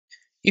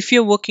If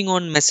you're working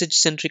on message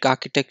centric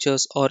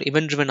architectures or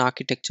event driven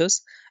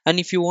architectures,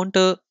 and if you want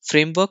a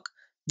framework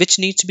which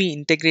needs to be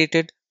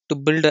integrated to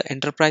build an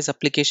enterprise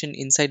application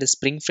inside a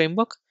Spring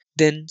framework,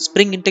 then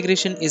Spring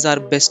integration is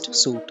our best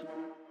suit.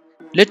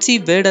 Let's see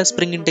where does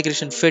Spring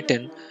integration fit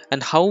in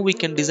and how we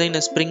can design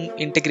a Spring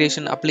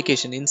integration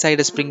application inside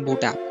a Spring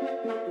Boot app.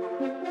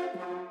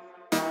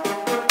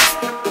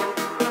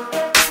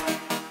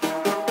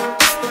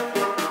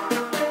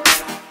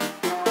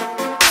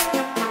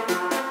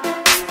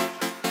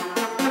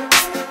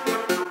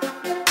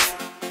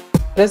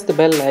 Press the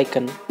bell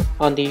icon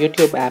on the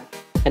YouTube app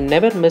and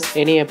never miss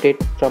any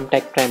update from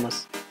Tech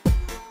Primers.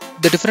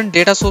 The different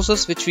data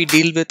sources which we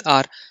deal with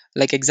are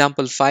like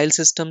example file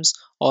systems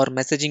or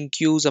messaging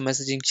queues or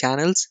messaging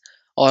channels,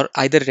 or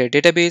either a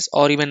database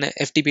or even a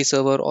FTP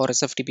server or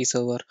SFTP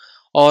server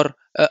or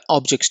a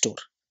object store,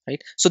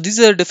 right? So these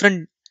are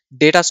different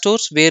data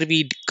stores where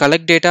we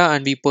collect data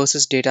and we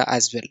process data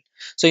as well.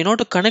 So in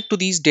order to connect to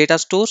these data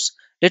stores,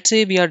 let's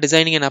say we are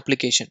designing an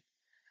application,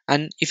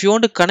 and if you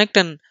want to connect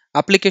an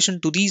application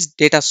to these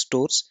data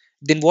stores,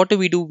 then what do?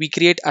 We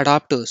create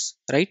adapters,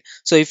 right?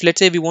 So if let's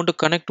say we want to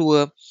connect to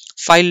a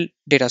file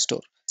data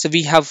store, so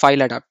we have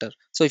file adapter.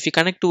 So if you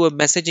connect to a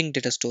messaging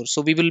data store,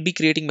 so we will be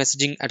creating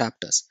messaging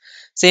adapters.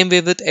 Same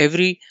way with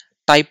every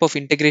type of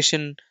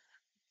integration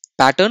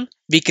pattern,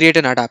 we create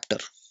an adapter.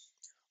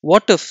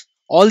 What if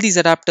all these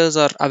adapters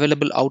are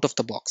available out of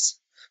the box?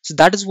 So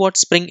that is what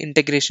Spring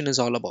integration is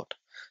all about.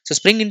 So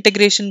Spring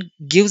integration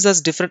gives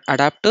us different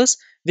adapters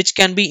which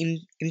can be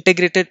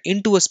integrated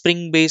into a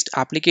Spring based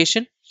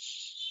application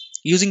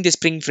using the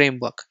Spring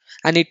framework.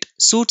 And it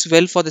suits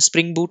well for the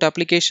Spring Boot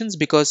applications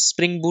because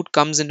Spring Boot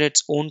comes in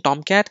its own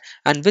Tomcat,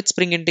 and with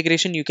Spring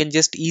integration you can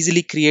just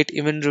easily create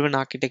event driven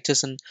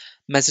architectures and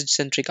message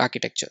centric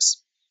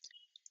architectures.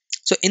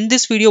 So in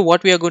this video,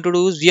 what we are going to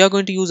do is we are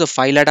going to use a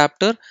file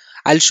adapter.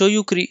 I'll show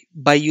you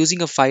by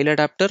using a file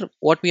adapter.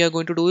 What we are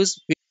going to do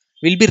is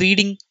we'll be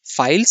reading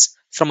files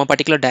from a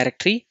particular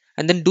directory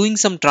and then doing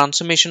some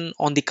transformation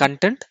on the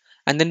content,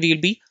 and then we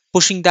will be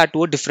pushing that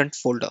to a different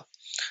folder.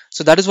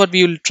 So that is what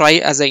we will try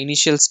as an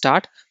initial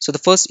start. So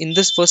in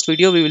this first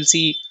video, we will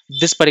see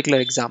this particular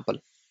example.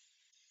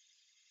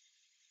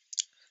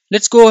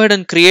 Let's go ahead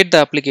and create the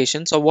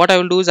application. So what I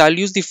will do is I'll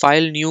use the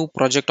file new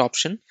project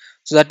option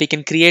so that we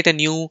can create a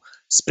new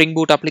Spring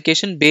Boot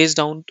application based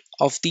on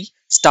of the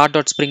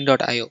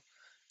start.spring.io.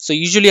 So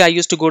usually I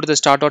used to go to the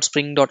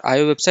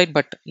start.spring.io website,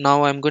 but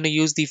now I'm going to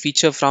use the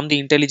feature from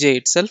the IntelliJ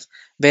itself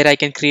where I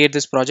can create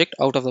this project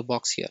out of the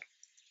box here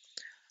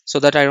so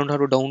that I don't have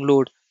to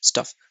download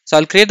stuff. So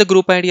I'll create the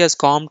group ID as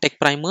com tech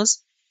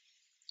primers.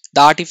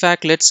 The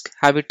artifact, let's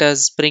have it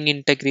as Spring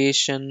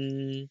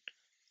integration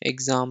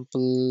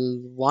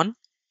example 1.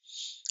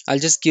 I'll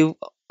just give,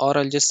 or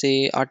I'll just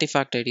say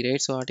artifact ID,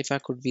 right? So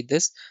artifact could be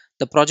this.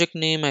 The project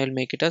name, I'll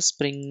make it as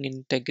Spring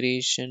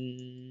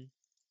integration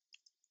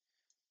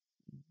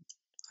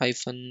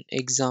hyphen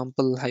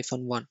example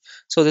hyphen 1.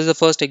 So this is the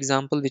first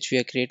example which we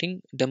are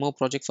creating, demo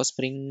project for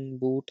Spring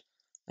Boot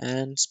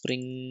and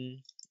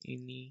Spring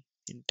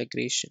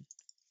integration.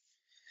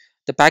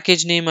 The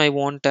package name I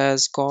want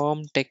as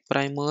com tech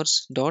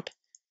primers dot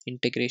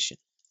integration.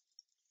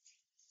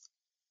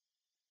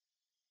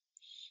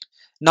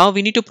 Now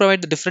we need to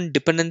provide the different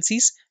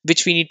dependencies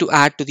which we need to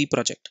add to the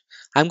project.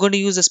 I'm going to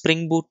use the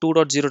Spring Boot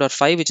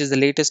 2.0.5, which is the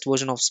latest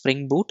version of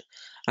Spring Boot,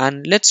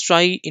 and let's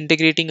try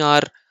integrating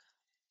our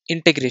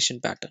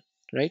integration pattern,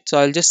 right? So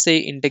I'll just say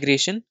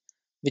integration,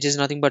 which is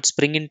nothing but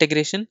Spring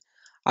integration.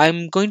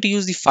 I'm going to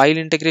use the file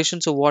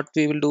integration. So what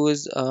we will do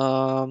is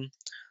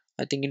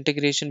I think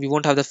integration, we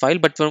won't have the file,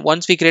 but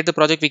once we create the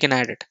project we can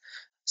add it.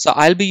 So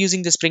I'll be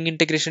using the Spring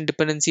integration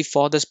dependency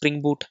for the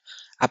Spring Boot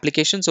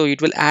application. So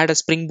it will add a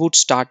Spring Boot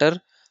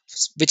starter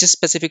which is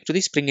specific to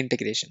the Spring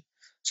integration.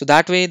 So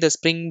that way the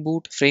Spring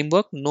Boot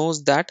framework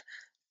knows that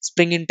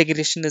Spring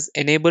integration is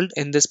enabled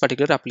in this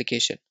particular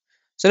application.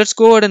 So let's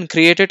go ahead and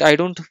create it. I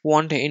don't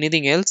want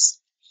anything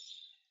else.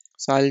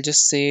 So I'll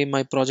just say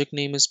my project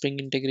name is Spring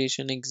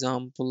integration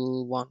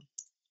example 1.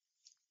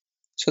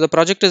 So the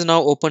project is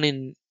now open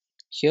in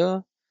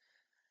here.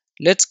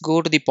 Let's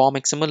go to the Pom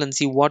XML and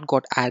see what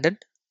got added.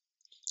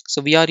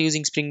 So we are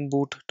using Spring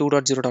Boot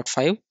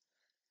 2.0.5,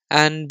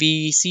 and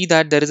we see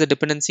that there is a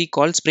dependency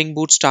called Spring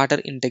Boot Starter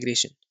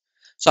Integration.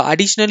 So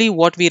additionally,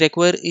 what we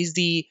require is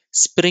the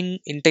Spring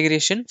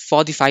integration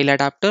for the file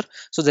adapter.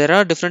 So there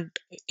are different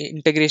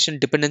integration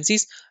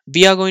dependencies.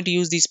 We are going to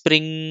use the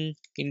Spring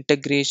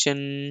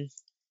integration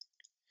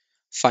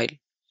file.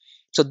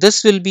 So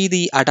this will be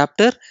the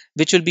adapter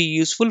which will be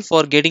useful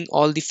for getting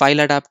all the file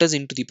adapters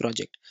into the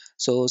project.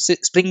 So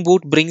Spring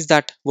Boot brings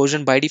that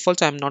version by default,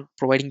 so I'm not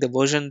providing the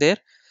version there.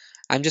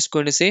 I'm just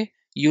going to say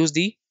use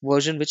the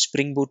version which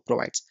Spring Boot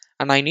provides,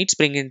 and I need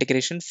Spring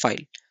integration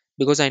file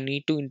because I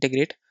need to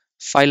integrate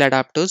file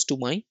adapters to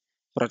my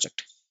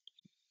project.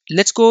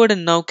 Let's go ahead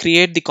and now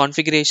create the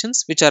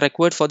configurations which are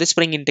required for the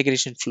Spring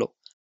integration flow.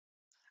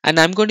 And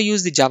I'm going to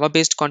use the Java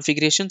based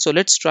configuration. So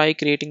let's try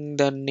creating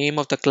the name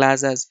of the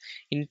class as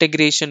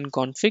integration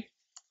config.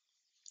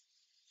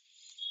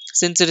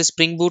 Since it is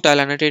Spring Boot,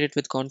 I'll annotate it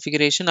with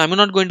configuration. I'm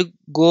not going to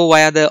go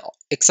via the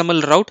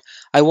XML route.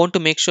 I want to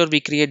make sure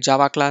we create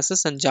Java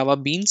classes and Java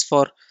beans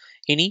for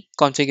any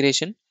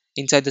configuration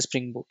inside the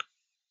Spring Boot.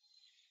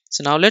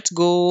 So now let's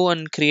go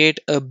and create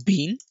a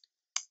bean.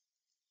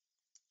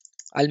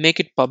 I'll make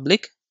it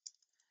public,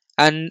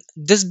 and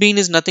this bean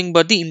is nothing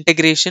but the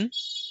integration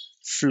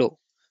flow.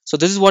 So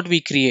this is what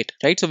we create,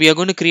 right? So we are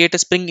going to create a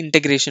Spring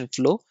integration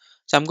flow.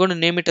 So I'm going to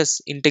name it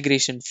as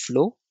integration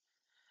flow.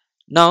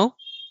 Now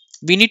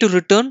we need to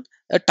return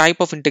a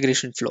type of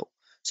integration flow.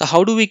 So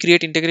how do we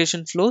create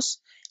integration flows?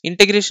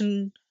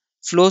 Integration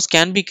flows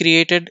can be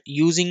created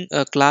using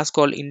a class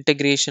called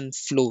integration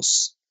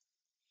flows.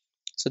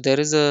 So there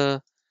is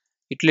a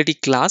utility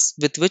class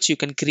with which you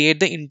can create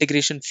the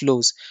integration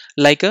flows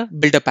like a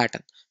builder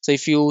pattern. So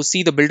if you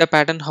see the builder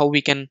pattern, how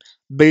we can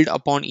build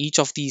upon each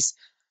of these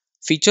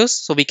features,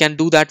 so we can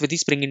do that with the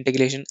Spring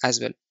integration as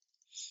well.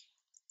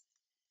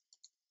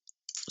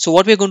 So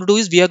what we are going to do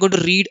is we are going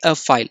to read a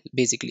file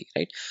basically,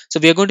 right? So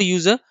we are going to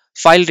use a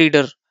file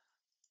reader.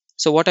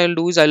 So what I'll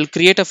do is I'll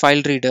create a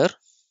file reader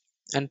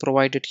and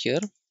provide it here.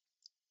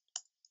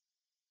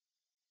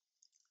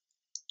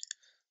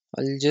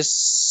 I'll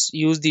just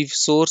use the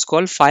source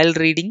called file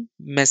reading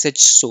message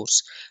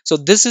source. So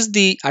this is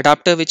the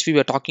adapter which we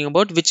were talking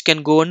about, which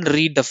can go and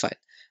read the file,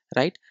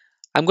 right?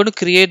 I'm going to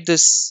create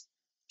this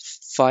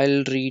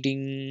file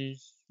reading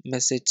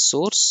message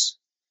source.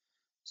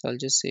 So I'll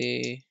just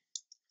say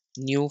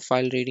new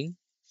file reading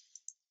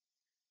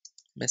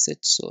message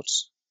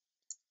source.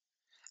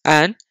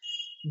 And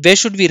where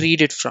should we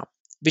read it from?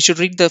 We should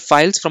read the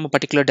files from a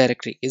particular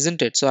directory,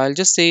 isn't it? So I'll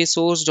just say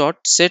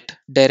source.set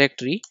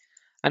directory,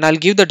 and I'll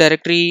give the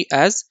directory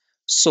as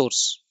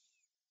source,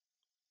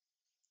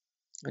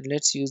 and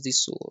let's use the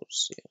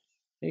source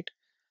here, right?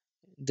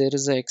 There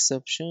is an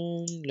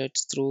exception.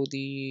 Let's throw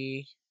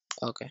the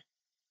okay.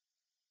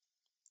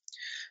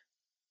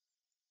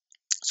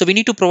 So we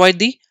need to provide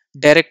the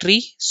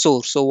directory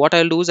source. So what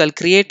I'll do is I'll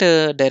create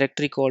a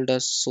directory called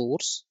as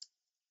source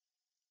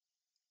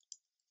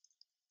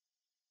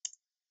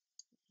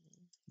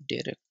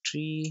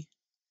directory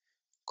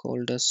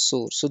called as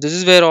source. So this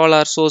is where all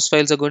our source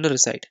files are going to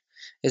reside,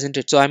 isn't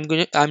it? So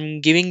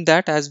I'm giving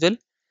that as well,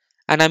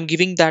 and I'm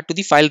giving that to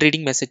the file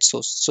reading message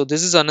source. So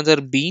this is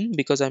another bean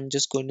because I'm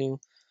just going to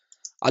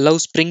allow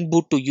Spring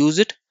Boot to use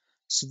it.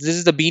 So this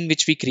is the bean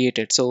which we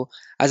created. So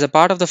as a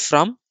part of the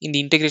from in the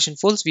integration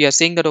files, we are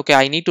saying that okay,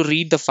 I need to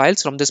read the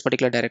files from this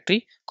particular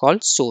directory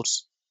called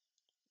source.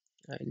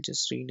 I'll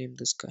just rename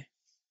this guy.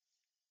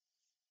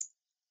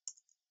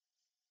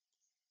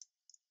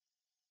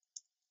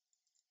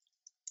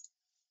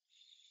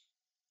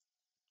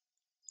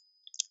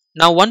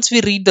 Now once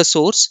we read the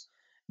source,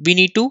 we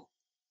need to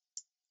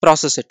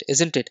process it,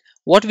 isn't it?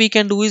 What we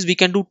can do is we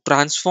can do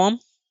transform.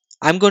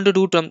 I'm going to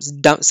do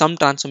some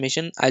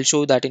transformation. I'll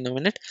show that in a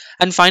minute.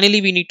 And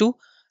finally, we need to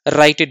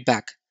write it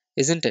back,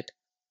 isn't it?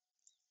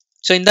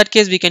 So in that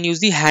case, we can use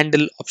the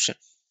handle option.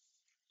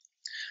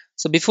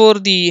 So before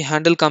the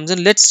handle comes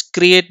in, let's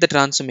create the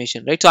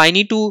transformation, right? So I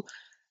need to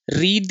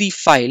read the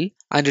file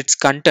and its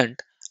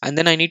content, and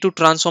then I need to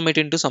transform it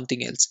into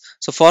something else.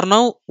 So for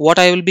now, what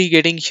I will be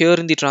getting here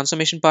in the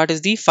transformation part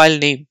is the file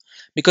name,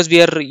 because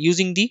we are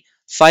using the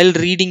file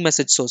reading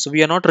message source. So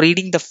we are not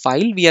reading the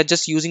file, we are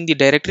just using the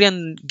directory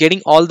and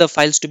getting all the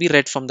files to be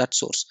read from that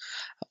source.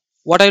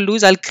 What I'll do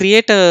is I'll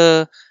create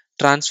a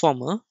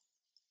transformer.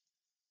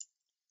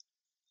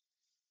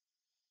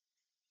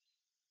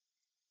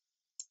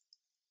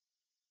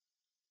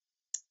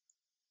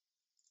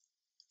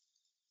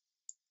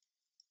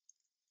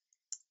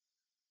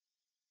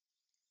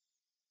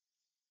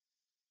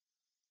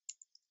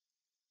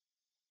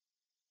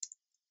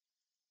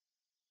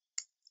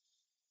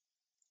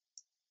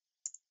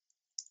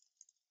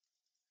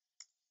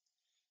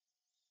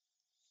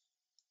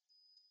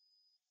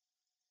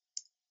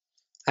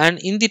 And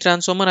in the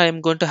transformer, I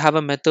am going to have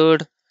a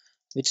method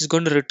which is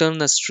going to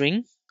return a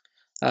string.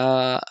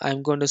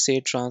 I'm going to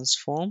say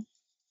transform.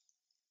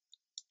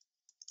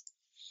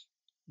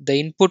 The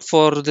input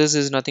for this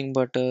is nothing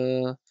but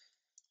a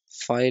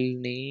file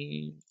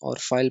name or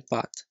file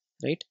path,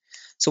 right?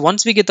 So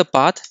once we get the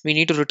path, we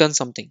need to return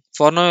something.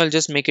 For now, I'll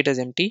just make it as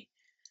empty.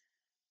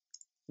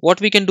 What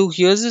we can do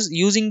here is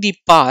using the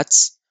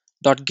paths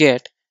dot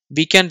get,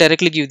 we can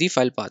directly give the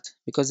file path,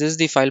 because this is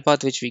the file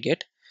path which we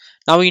get.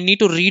 Now we need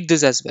to read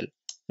this as well,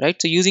 right?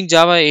 So using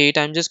Java 8,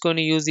 I'm just going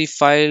to use the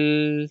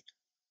file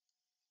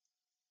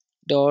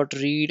dot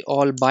read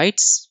all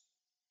bytes,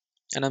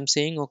 and I'm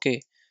saying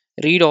okay,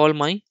 read all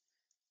my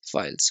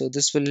files. So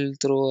this will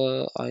throw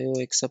a IO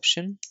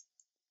exception.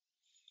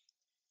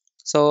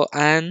 So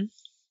and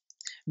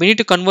we need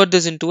to convert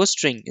this into a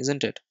string,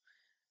 isn't it?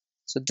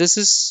 So this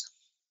is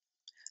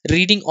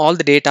reading all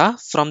the data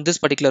from this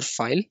particular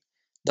file.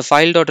 The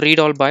file dot read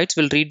all bytes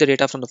will read the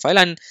data from the file,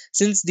 and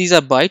since these are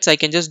bytes, I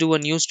can just do a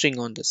new string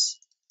on this,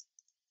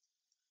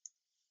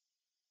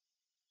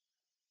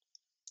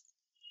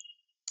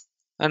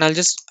 and I'll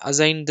just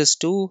assign this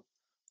to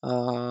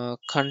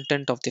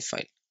content of the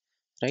file,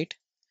 right?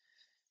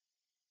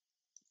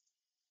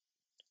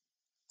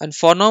 And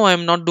for now I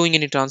am not doing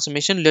any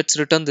transformation. Let's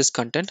return this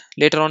content.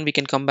 Later on we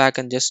can come back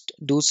and just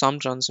do some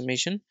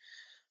transformation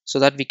so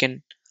that we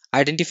can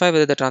identify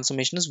whether the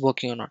transformation is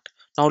working or not.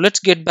 Now let's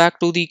get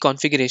back to the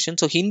configuration.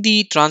 So in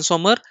the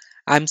transformer,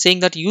 I'm saying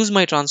that use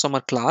my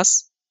transformer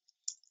class.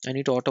 I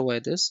need to auto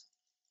wire this,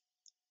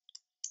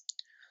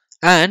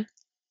 and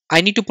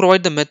I need to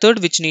provide the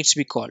method which needs to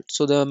be called.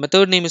 So the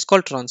method name is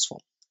called transform,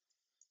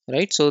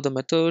 right? So the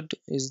method,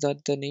 is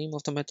that the name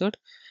of the method?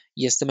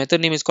 Yes, the method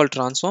name is called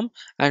transform,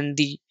 and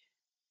the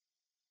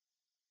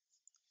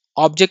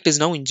object is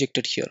now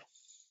injected here.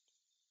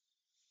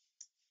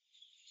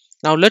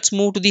 Now let's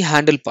move to the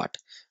handle part,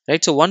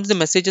 right? So once the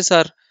messages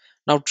are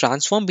now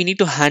transformed, we need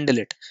to handle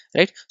it,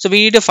 right? So we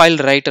need a file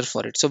writer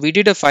for it. So we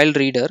did a file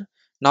reader.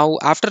 Now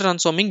after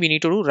transforming, we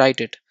need to write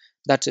it.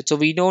 That's it. So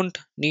we don't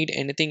need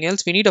anything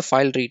else. We need a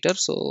file reader.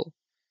 So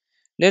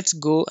let's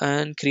go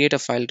and create a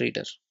file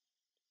reader,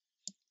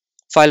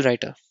 file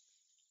writer,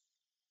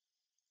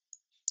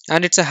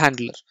 and it's a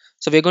handler.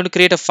 So we're going to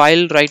create a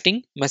file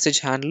writing message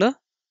handler.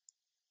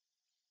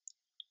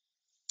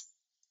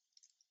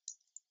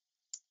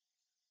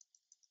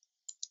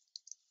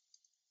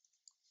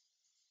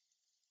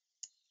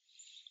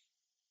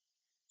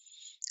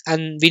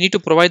 And we need to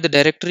provide the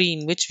directory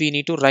in which we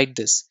need to write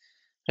this,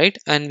 right?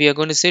 And we are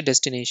going to say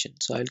destination.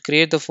 So I'll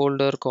create the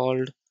folder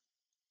called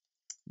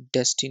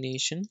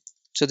destination.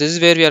 So this is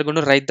where we are going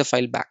to write the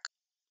file back.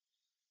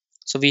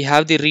 So we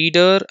have the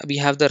reader, we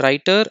have the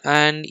writer,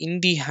 and in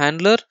the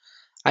handler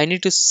I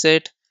need to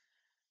set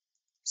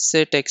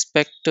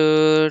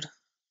expected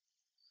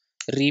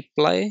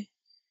reply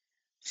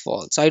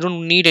false. I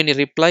don't need any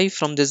reply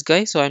from this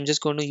guy, so I'm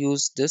just going to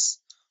use this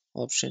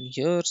option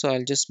here. So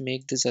I'll just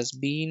make this as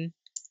bean,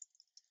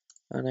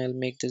 and I'll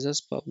make this as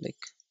public.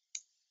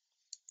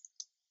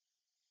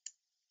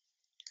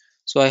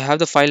 So I have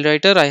the file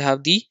writer, I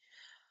have the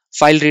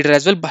file reader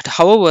as well, but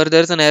however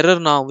there is an error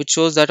now which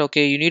shows that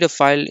okay, you need a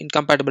file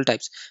incompatible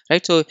types,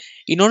 right? So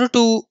in order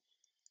to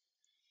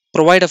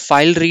provide a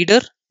file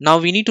reader, now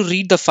we need to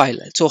read the file.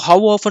 So how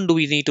often do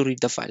we need to read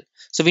the file?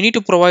 So we need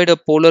to provide a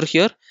poller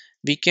here.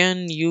 We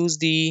can use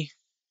the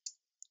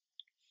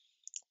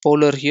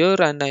poller here,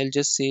 and I'll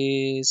just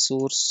say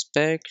source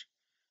spec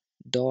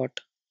dot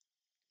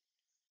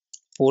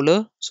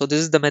poller. So this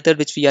is the method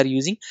which we are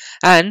using,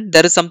 and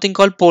there is something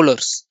called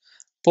pollers.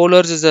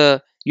 Pollers is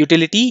a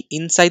utility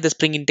inside the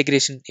Spring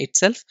integration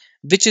itself,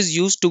 which is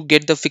used to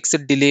get the fixed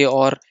delay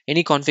or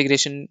any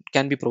configuration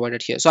can be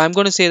provided here. So I'm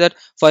going to say that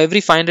for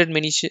every 500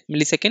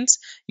 milliseconds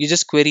you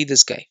just query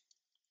this guy,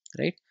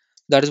 right?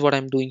 That is what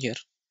I'm doing here.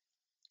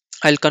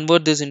 I'll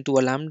convert this into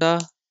a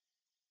lambda.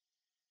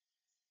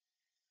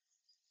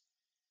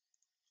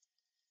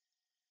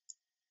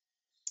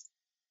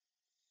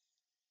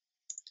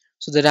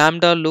 So the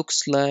lambda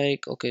looks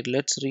like, okay,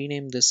 let's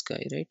rename this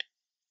guy, right?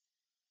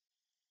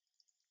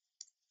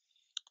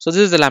 So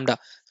this is the lambda.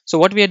 So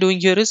what we are doing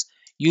here is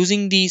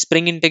using the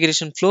Spring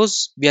integration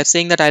flows. We are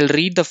saying that I'll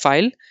read the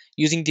file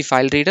using the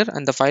file reader,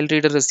 and the file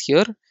reader is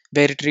here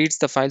where it reads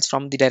the files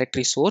from the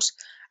directory source,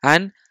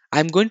 and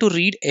I'm going to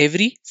read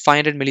every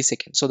 500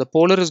 milliseconds. So the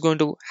poller is going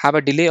to have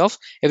a delay of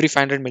every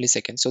 500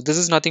 milliseconds. So this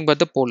is nothing but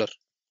the poller,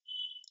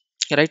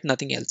 right?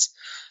 Nothing else.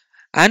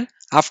 And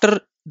after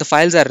the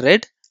files are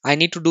read, I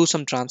need to do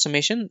some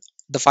transformation.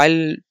 The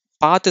file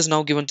path is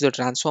now given to the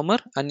transformer,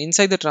 and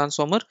inside the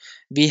transformer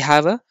we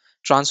have a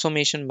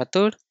transformation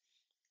method.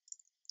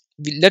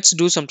 Let's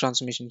do some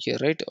transformation here,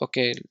 right?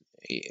 Okay,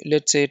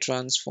 let's say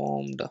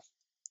transformed.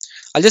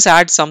 I'll just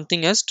add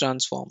something as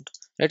transformed,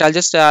 right? I'll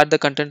just add the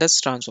content as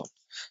transformed.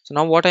 So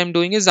now what I'm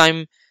doing is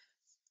I'm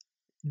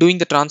doing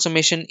the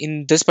transformation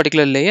in this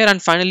particular layer,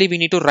 and finally we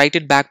need to write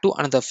it back to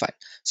another file.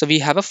 So we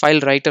have a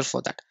file writer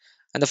for that,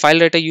 and the file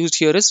writer used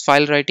here is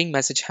file writing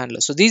message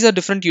handler. So these are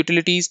different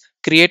utilities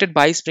created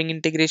by Spring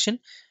integration.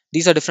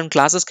 These are different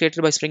classes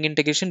created by Spring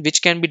integration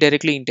which can be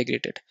directly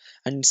integrated,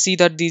 and see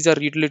that these are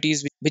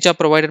utilities which are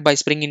provided by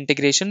Spring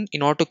integration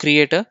in order to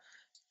create a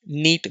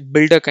neat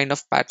builder kind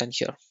of pattern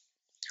here.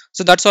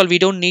 So that's all. We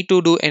don't need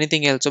to do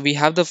anything else. So we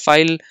have the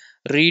file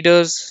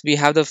readers, we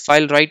have the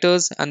file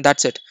writers, and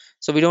that's it.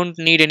 So we don't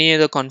need any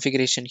other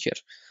configuration here.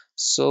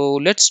 So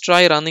let's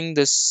try running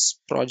this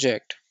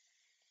project.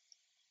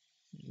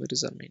 Where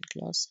is our main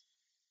class?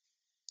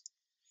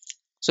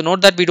 So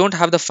note that we don't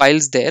have the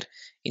files there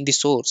in the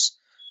source.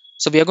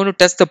 So we are going to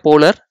test the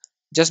poller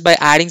just by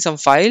adding some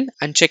file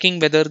and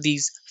checking whether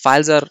these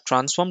files are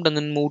transformed, and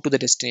then move to the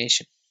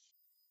destination.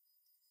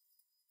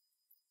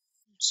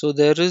 So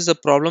there is a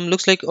problem,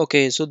 looks like.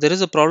 Okay, so there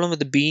is a problem with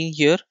the being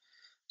here.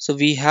 So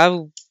we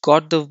have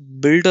got the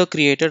builder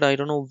created. I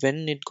don't know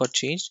when it got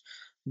changed,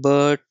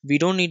 but we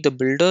don't need the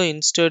builder.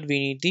 Instead we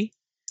need the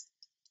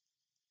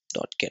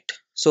 .get.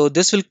 So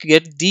this will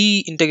get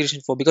the integration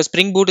for, because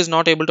Spring Boot is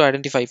not able to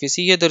identify. If you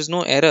see here, there is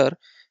no error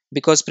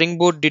because Spring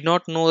Boot did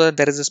not know that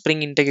there is a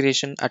Spring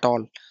integration at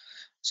all.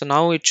 So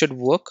now it should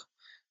work.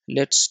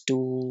 Let's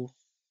do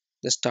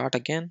the start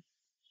again.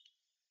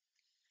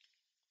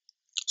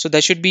 So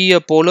there should be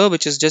a poller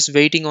which is just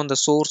waiting on the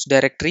source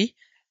directory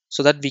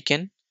so that we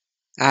can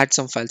add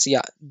some files.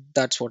 Yeah,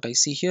 that's what I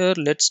see here.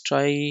 Let's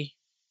try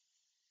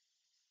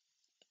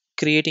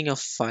creating a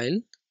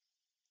file.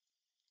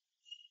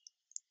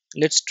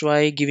 Let's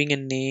try giving a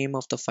name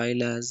of the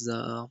file as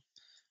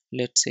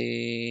let's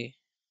say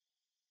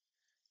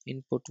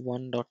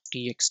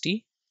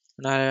input1.txt,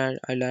 and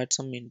I'll add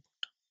some input.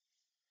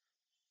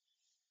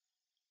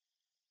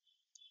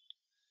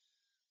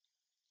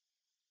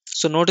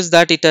 So notice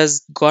that it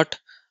has got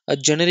a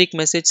generic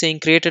message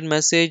saying created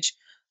message,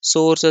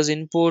 source as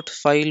input,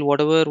 file,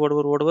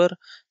 whatever.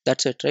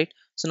 That's it, right?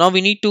 So now we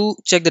need to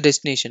check the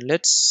destination.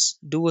 Let's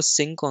do a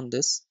sync on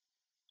this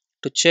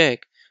to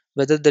check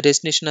whether the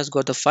destination has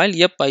got the file.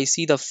 Yep, I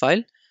see the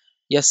file.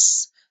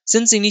 Yes,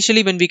 since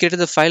initially when we created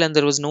the file and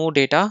there was no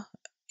data,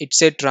 it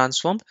said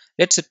transformed.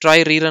 Let's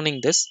try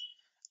rerunning this.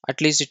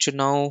 At least it should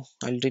now,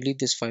 I'll delete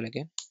this file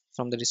again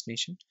from the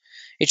destination.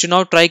 It should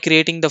now try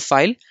creating the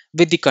file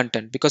with the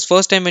content, because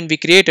first time when we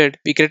created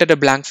a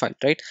blank file,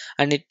 right?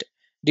 And it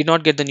did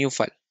not get the new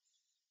file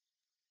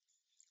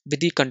with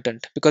the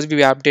content because we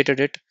updated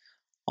it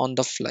on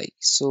the fly.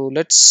 So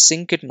let's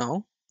sync it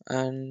now,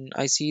 and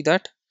I see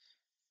that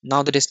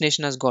now the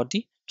destination has got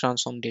the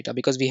transform data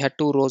because we had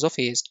two rows of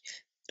ASD,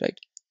 right?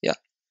 Yeah.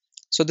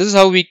 So this is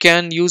how we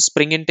can use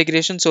Spring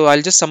integration. So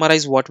I'll just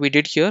summarize what we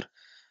did here.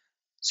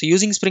 So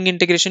using Spring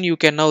integration, you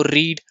can now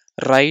read,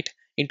 write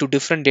into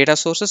different data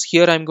sources.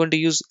 Here I'm going to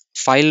use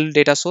file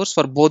data source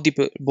for both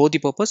the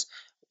purpose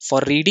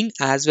for reading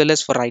as well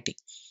as for writing.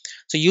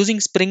 So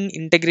using Spring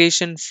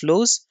integration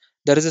flows,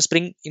 there is a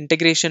Spring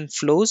integration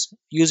flows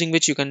using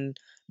which you can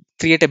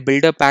create a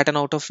builder pattern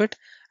out of it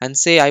and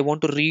say I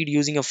want to read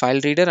using a file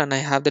reader, and I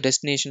have the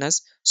destination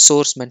as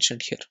source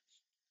mentioned here.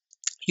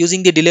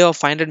 Using the delay of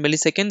 500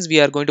 milliseconds, we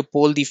are going to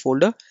poll the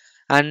folder,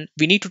 and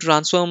we need to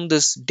transform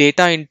this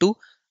data into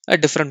a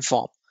different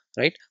form,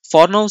 right?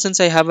 For now, since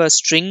I have a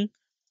string,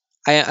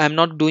 I am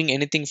not doing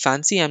anything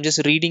fancy. I'm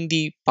just reading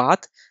the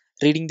path,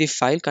 reading the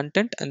file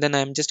content, and then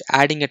I'm just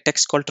adding a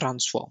text called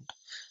transformed.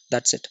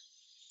 That's it.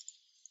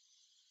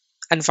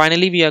 And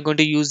finally, we are going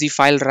to use the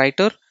file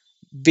writer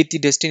with the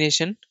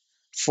destination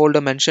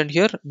folder mentioned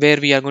here, where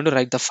we are going to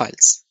write the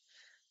files.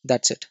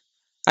 That's it.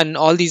 And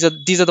all these are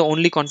the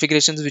only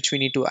configurations which we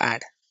need to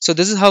add. So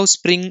this is how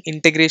Spring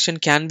integration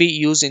can be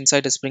used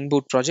inside a Spring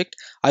Boot project.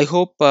 I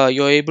hope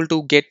you're able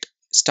to get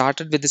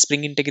started with the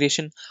Spring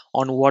integration,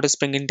 on what is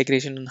Spring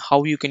integration and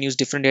how you can use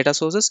different data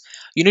sources.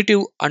 You need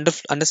to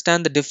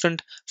understand the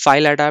different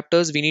file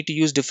adapters. We need to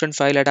use different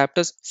file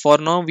adapters. For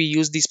now, we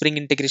use the Spring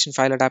integration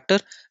file adapter.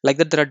 Like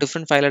that, there are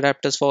different file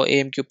adapters for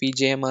AMQP,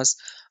 JMS,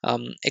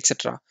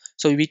 etc.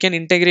 So we can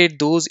integrate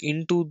those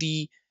into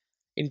the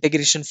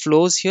integration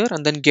flows here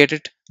and then get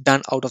it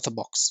done out of the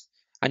box.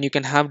 And you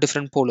can have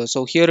different pollers.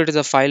 So here it is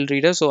a file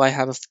reader, so I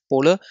have a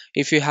poller.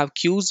 If you have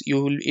queues,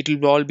 it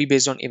will all be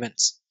based on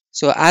events.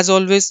 So as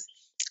always,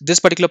 this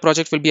particular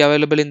project will be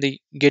available in the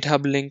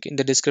GitHub link in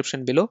the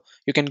description below.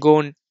 You can go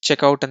and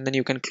check out, and then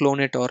you can clone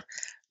it or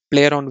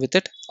play around with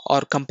it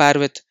or compare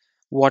with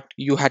what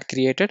you had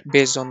created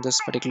based on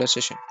this particular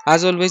session.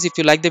 As always, if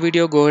you like the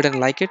video, go ahead and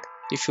like it.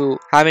 If you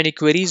have any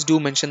queries, do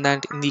mention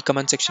that in the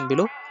comment section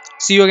below.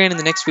 See you again in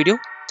the next video.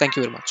 Thank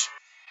you very much.